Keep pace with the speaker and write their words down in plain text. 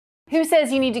Who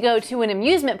says you need to go to an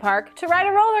amusement park to ride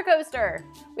a roller coaster?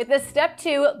 With the Step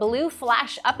 2 Blue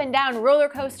Flash Up and Down roller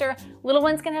coaster, little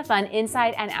ones can have fun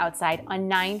inside and outside on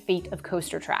 9 feet of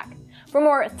coaster track. For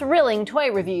more thrilling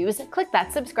toy reviews, click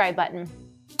that subscribe button.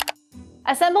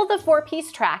 Assemble the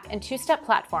 4-piece track and 2-step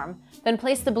platform, then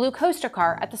place the blue coaster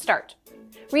car at the start.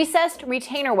 Recessed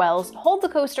retainer wells hold the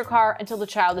coaster car until the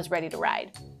child is ready to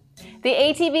ride. The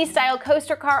ATV-style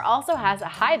coaster car also has a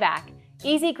high back,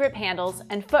 easy grip handles,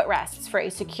 and footrests for a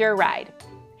secure ride.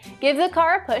 Give the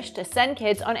car a push to send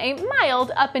kids on a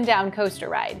mild up and down coaster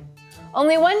ride.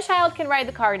 Only one child can ride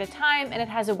the car at a time, and it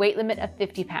has a weight limit of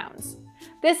 50 pounds.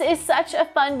 This is such a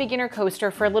fun beginner coaster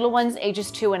for little ones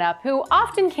ages 2 and up who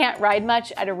often can't ride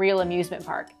much at a real amusement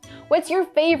park. What's your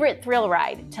favorite thrill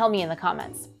ride? Tell me in the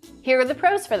comments. Here are the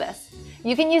pros for this.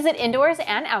 You can use it indoors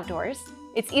and outdoors,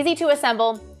 it's easy to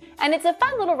assemble, and it's a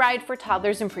fun little ride for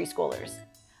toddlers and preschoolers.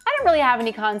 I don't really have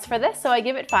any cons for this, so I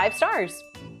give it 5 stars.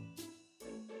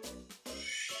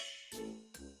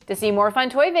 To see more fun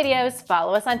toy videos,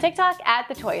 follow us on TikTok at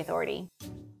The Toy Authority.